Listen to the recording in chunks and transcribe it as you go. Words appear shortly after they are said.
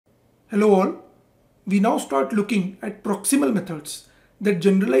Hello all, we now start looking at proximal methods that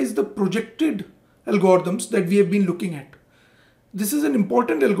generalize the projected algorithms that we have been looking at. This is an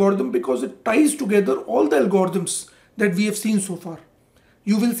important algorithm because it ties together all the algorithms that we have seen so far.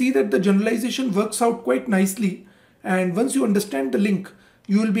 You will see that the generalization works out quite nicely, and once you understand the link,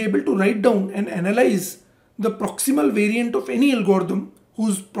 you will be able to write down and analyze the proximal variant of any algorithm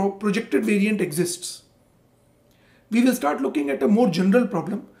whose projected variant exists. We will start looking at a more general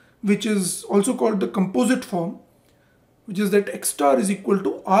problem, which is also called the composite form, which is that x star is equal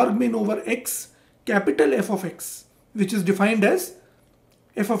to argmin over x capital F of x, which is defined as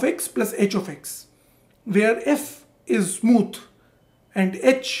f of x plus h of x, where f is smooth and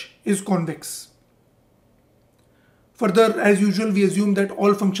h is convex. Further, as usual, we assume that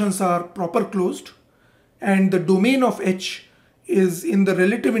all functions are proper closed and the domain of h is in the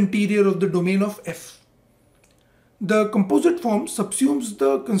relative interior of the domain of f. The composite form subsumes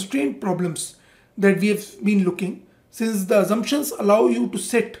the constraint problems that we have been looking, since the assumptions allow you to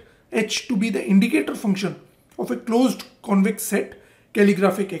set h to be the indicator function of a closed convex set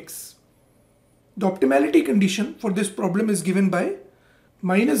calligraphic x. The optimality condition for this problem is given by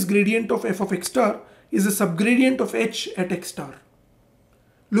minus gradient of f of x star is a subgradient of h at x star.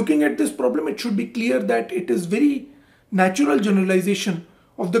 Looking at this problem, it should be clear that it is very natural generalization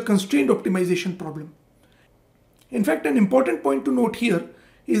of the constraint optimization problem. In fact, an important point to note here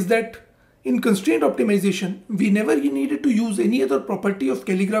is that in constraint optimization, we never needed to use any other property of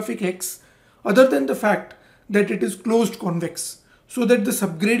calligraphic x other than the fact that it is closed convex, so that the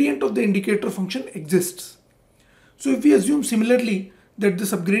subgradient of the indicator function exists. So if we assume similarly that the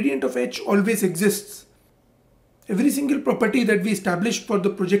subgradient of h always exists, every single property that we established for the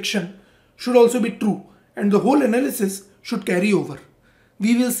projection should also be true, and the whole analysis should carry over.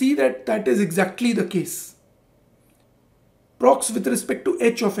 We will see that that is exactly the case. Prox with respect to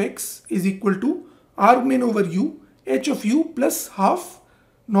h of x is equal to argmin over u, h of u plus half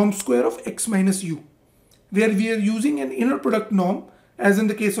norm square of x minus u, where we are using an inner product norm as in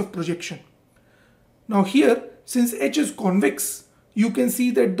the case of projection. Now here, since h is convex, you can see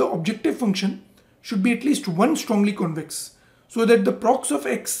that the objective function should be at least one strongly convex, so that the prox of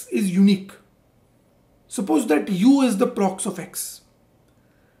x is unique. Suppose that u is the prox of x.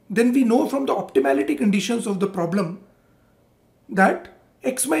 Then we know from the optimality conditions of the problem that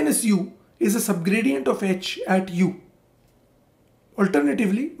x minus u is a subgradient of h at u.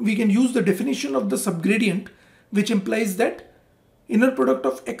 Alternatively, we can use the definition of the subgradient, which implies that inner product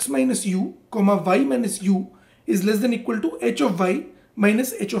of x minus u comma y minus u is less than equal to h of y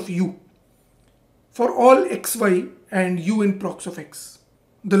minus h of u for all xy and u in prox of x.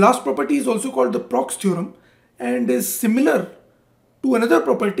 The last property is also called the Prox theorem and is similar to another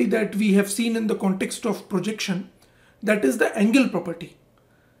property that we have seen in the context of projection, that is the angle property.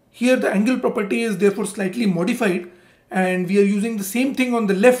 Here the angle property is therefore slightly modified, and we are using the same thing on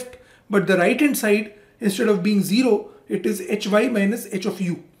the left, but the right hand side, instead of being 0, it is hy minus h of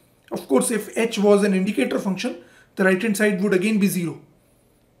u. Of course, if h was an indicator function, the right hand side would again be 0.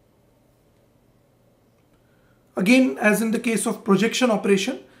 Again, as in the case of projection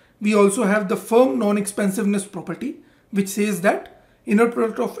operation, we also have the firm non-expansiveness property, which says that inner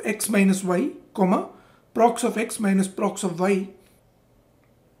product of x minus y, comma, prox of x minus prox of y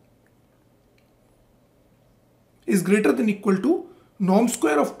is greater than equal to norm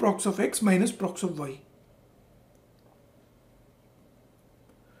square of prox of x minus prox of y.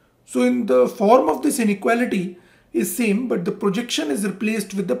 So in the form of this inequality is same, but the projection is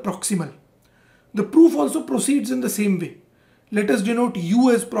replaced with the proximal. The proof also proceeds in the same way. Let us denote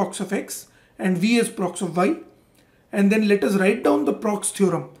u as prox of x and v as prox of y, and then let us write down the Prox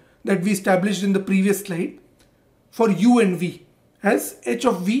theorem that we established in the previous slide for u and v, as h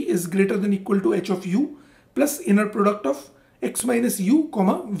of v is greater than equal to h of u plus inner product of x minus u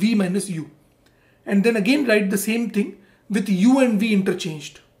comma v minus u, and then again write the same thing with u and v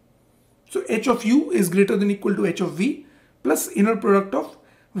interchanged. So h of u is greater than equal to h of v plus inner product of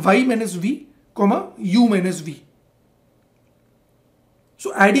y minus v comma u minus v.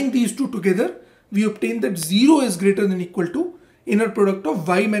 So adding these two together, we obtain that 0 is greater than equal to inner product of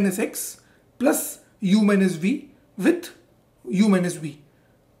y minus x plus u minus v with u minus v,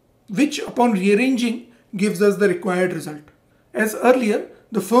 which upon rearranging gives us the required result. As earlier,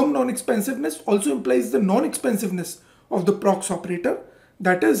 the firm non-expansiveness also implies the non-expansiveness of the prox operator,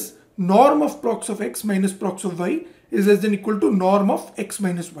 that is, norm of prox of x minus prox of y is less than equal to norm of x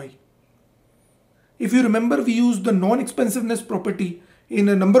minus y. If you remember, we used the non-expansiveness property in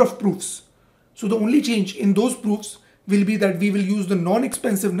a number of proofs. So the only change in those proofs will be that we will use the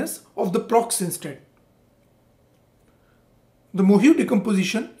non-expansiveness of the prox instead. The Mohiu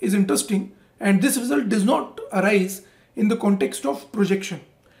decomposition is interesting, and this result does not arise in the context of projection.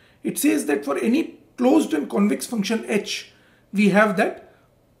 It says that for any closed and convex function h, we have that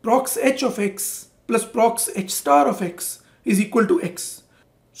prox h of x plus prox h star of x is equal to x.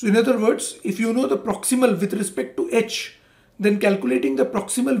 So in other words, if you know the proximal with respect to h, then calculating the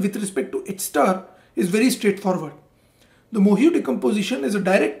proximal with respect to h star is very straightforward. The Mohiu decomposition is a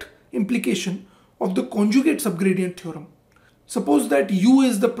direct implication of the conjugate subgradient theorem. Suppose that u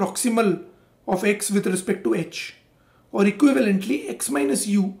is the proximal of x with respect to h, or equivalently x minus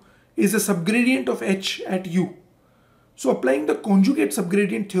u is a subgradient of h at u. So applying the conjugate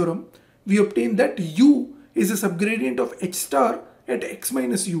subgradient theorem, we obtain that u is a subgradient of h star at x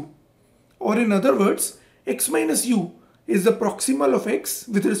minus u. Or in other words, x minus u is the proximal of x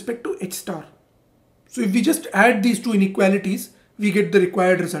with respect to h star. So if we just add these two inequalities, we get the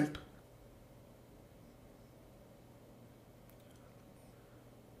required result.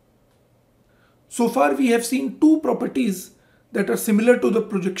 So far we have seen two properties that are similar to the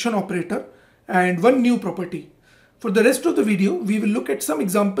projection operator and one new property. For the rest of the video, we will look at some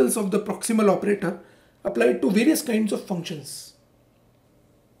examples of the proximal operator applied to various kinds of functions.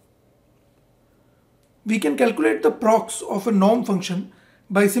 We can calculate the prox of a norm function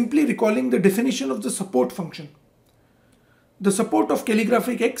by simply recalling the definition of the support function. The support of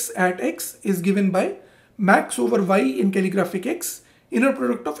calligraphic x at x is given by max over y in calligraphic x, inner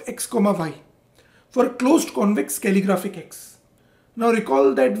product of x comma y, for a closed convex calligraphic x. Now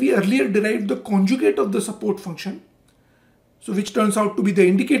recall that we earlier derived the conjugate of the support function, so which turns out to be the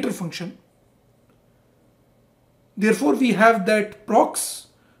indicator function. Therefore we have that prox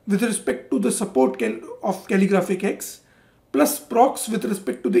with respect to the support of calligraphic x plus prox with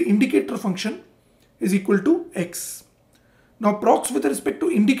respect to the indicator function is equal to x. Now prox with respect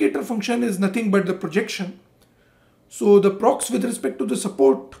to indicator function is nothing but the projection. So the prox with respect to the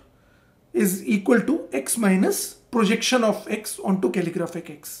support is equal to x minus projection of x onto calligraphic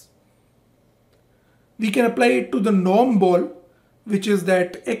x. We can apply it to the norm ball, which is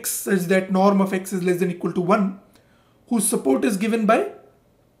that x such that norm of x is less than equal to 1, whose support is given by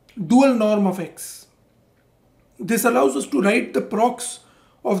dual norm of x. This allows us to write the prox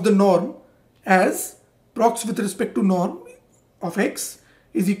of the norm as prox with respect to norm of x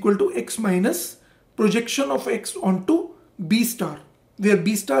is equal to x minus projection of x onto b star, where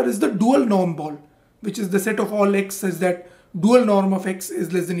b star is the dual norm ball, which is the set of all x such that dual norm of x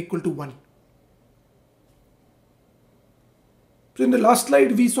is less than equal to 1. So in the last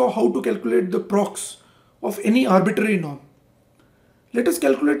slide, we saw how to calculate the prox of any arbitrary norm. Let us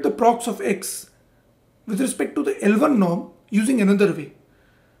calculate the prox of x with respect to the L1 norm using another way.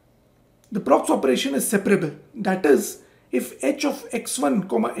 The prox operation is separable. That is, if h of x1,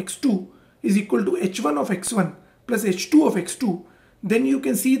 x2 is equal to h1 of x1 plus h2 of x2, then you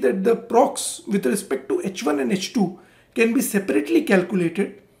can see that the prox with respect to h1 and h2 can be separately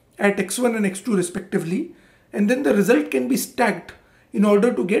calculated at x1 and x2 respectively, and then the result can be stacked in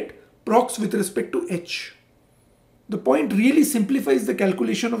order to get prox with respect to h. The point really simplifies the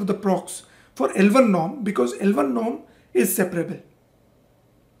calculation of the prox for L1 norm because L1 norm is separable.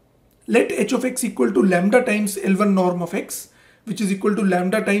 Let h of x equal to lambda times L1 norm of x, which is equal to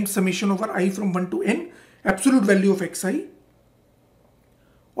lambda times summation over I from 1 to n, absolute value of xi.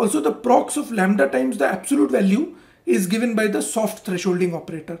 Also, the prox of lambda times the absolute value is given by the soft thresholding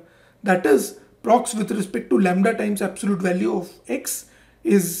operator. That is, prox with respect to lambda times absolute value of x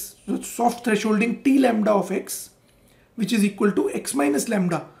is the soft thresholding t lambda of x, which is equal to x minus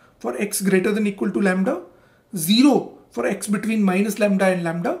lambda for x greater than equal to lambda, 0 for x between minus lambda and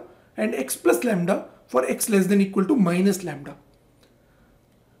lambda, and x plus lambda for x less than equal to minus lambda.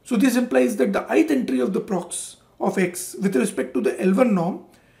 So this implies that the ith entry of the prox of x with respect to the L1 norm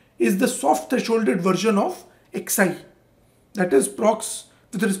is the soft thresholded version of xi. That is, prox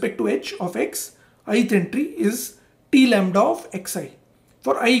with respect to h of x, ith entry is t lambda of xi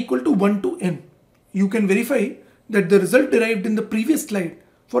for I equal to 1 to n. You can verify that the result derived in the previous slide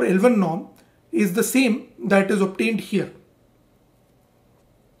for L1 norm is the same that is obtained here.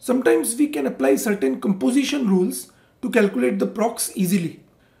 Sometimes we can apply certain composition rules to calculate the prox easily.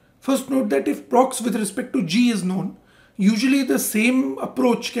 First, note that if prox with respect to g is known, usually the same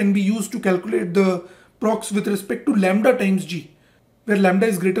approach can be used to calculate the prox with respect to lambda times g, where lambda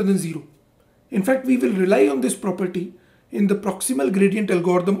is greater than 0. In fact, we will rely on this property in the proximal gradient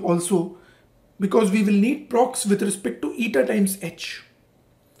algorithm also, because we will need prox with respect to eta times h.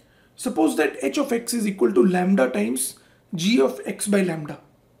 Suppose that h of x is equal to lambda times g of x by lambda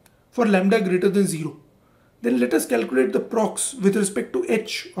for lambda greater than 0. Then let us calculate the prox with respect to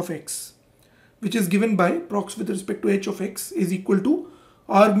h of x. which is given by prox with respect to h of x is equal to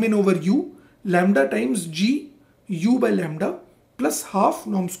argmin over u lambda times g u by lambda plus half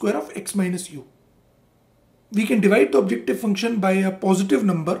norm square of x minus u. We can divide the objective function by a positive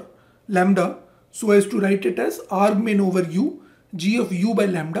number lambda so as to write it as argmin over u g of u by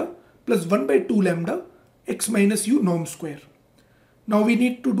lambda plus 1 by 2 lambda x minus u norm square. Now we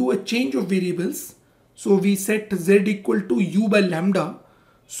need to do a change of variables. So we set z equal to u by lambda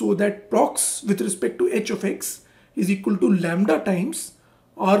so that prox with respect to h of x is equal to lambda times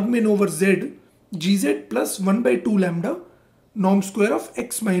argmin over z gz plus 1 by 2 lambda norm square of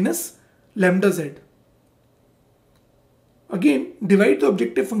x minus lambda z. Again, divide the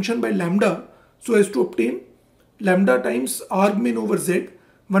objective function by lambda so as to obtain lambda times argmin over z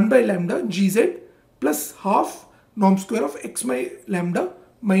 1 by lambda gz plus half norm square of x by lambda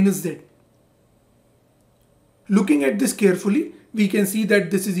minus z. Looking at this carefully, we can see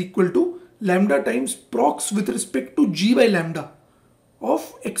that this is equal to lambda times prox with respect to g by lambda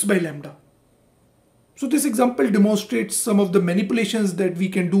of x by lambda. So this example demonstrates some of the manipulations that we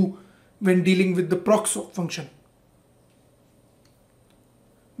can do when dealing with the prox function.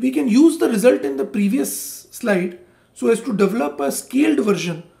 We can use the result in the previous slide so as to develop a scaled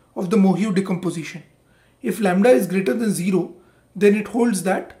version of the Mohiu decomposition. If lambda is greater than 0, then it holds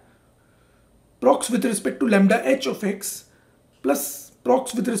that prox with respect to lambda h of x plus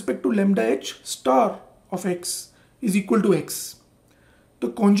prox with respect to lambda h star of x is equal to x. The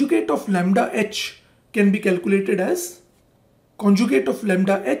conjugate of lambda h can be calculated as conjugate of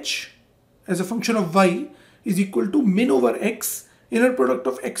lambda h as a function of y is equal to min over x inner product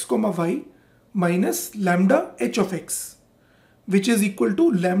of x comma y minus lambda h of x, which is equal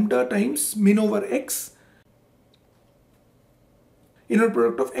to lambda times min over x inner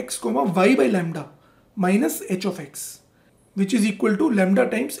product of x comma y by lambda minus h of x, which is equal to lambda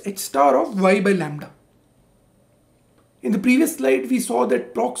times h star of y by lambda. In the previous slide, we saw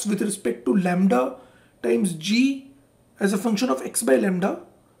that prox with respect to lambda times g as a function of x by lambda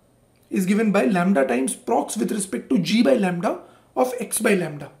is given by lambda times prox with respect to g by lambda of x by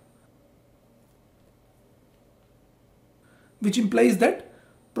lambda, which implies that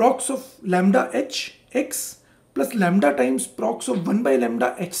prox of lambda h x plus lambda times prox of 1 by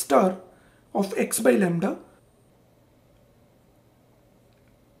lambda h star of x by lambda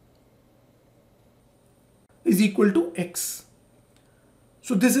is equal to x.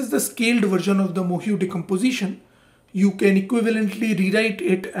 So this is the scaled version of the Mohiu decomposition. You can equivalently rewrite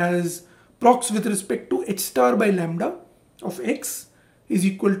it as prox with respect to h star by lambda of x is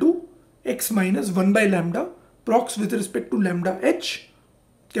equal to x minus 1 by lambda prox with respect to lambda h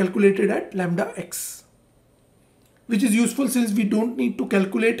calculated at lambda x, which is useful since we don't need to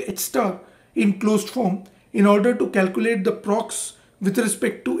calculate h star in closed form in order to calculate the prox with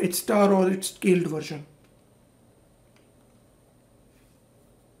respect to h star or its scaled version.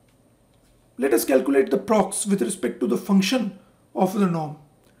 Let us calculate the prox with respect to the function of the norm,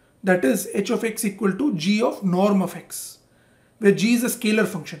 that is h of x equal to g of norm of x, where g is a scalar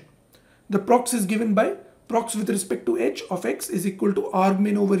function. The prox is given by prox with respect to h of x is equal to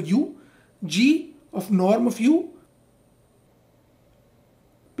argmin over u g of norm of u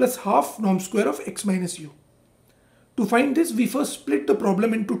plus half norm square of x minus u. To find this, we first split the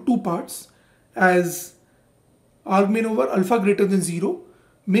problem into two parts as argmin over alpha greater than 0,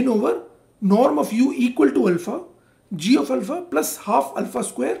 min over norm of u equal to alpha, g of alpha plus half alpha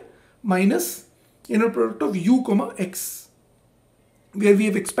square minus inner product of u comma x, where we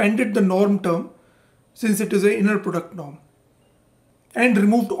have expanded the norm term since it is an inner product norm and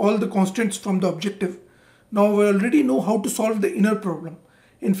removed all the constants from the objective. Now we already know how to solve the inner problem.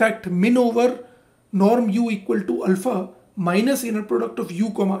 In fact, min over norm u equal to alpha minus inner product of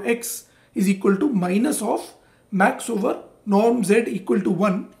u comma x is equal to minus of max over norm z equal to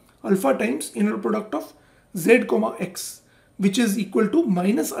 1 alpha times inner product of z comma x, which is equal to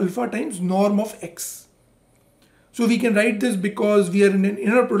minus alpha times norm of x. So we can write this because we are in an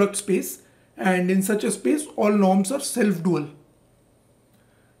inner product space, and in such a space all norms are self-dual.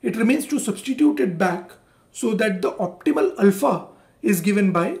 It remains to substitute it back so that the optimal alpha is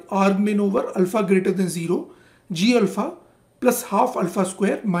given by argmin over alpha greater than 0 g alpha plus half alpha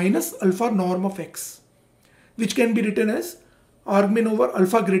square minus alpha norm of x, which can be written as argmin over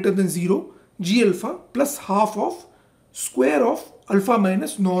alpha greater than 0 g alpha plus half of square of alpha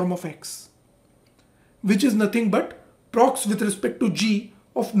minus norm of x, which is nothing but prox with respect to g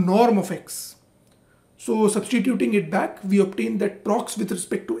of norm of x. So substituting it back, we obtain that prox with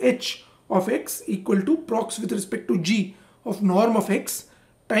respect to h of x equal to prox with respect to g of norm of x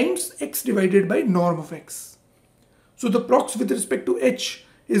times x divided by norm of x. So the prox with respect to h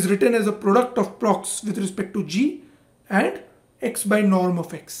is written as a product of prox with respect to G and x by norm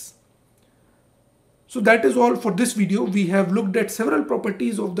of x. So that is all for this video. We have looked at several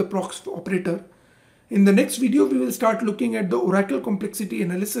properties of the prox operator. In the next video, we will start looking at the oracle complexity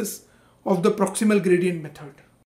analysis of the proximal gradient method.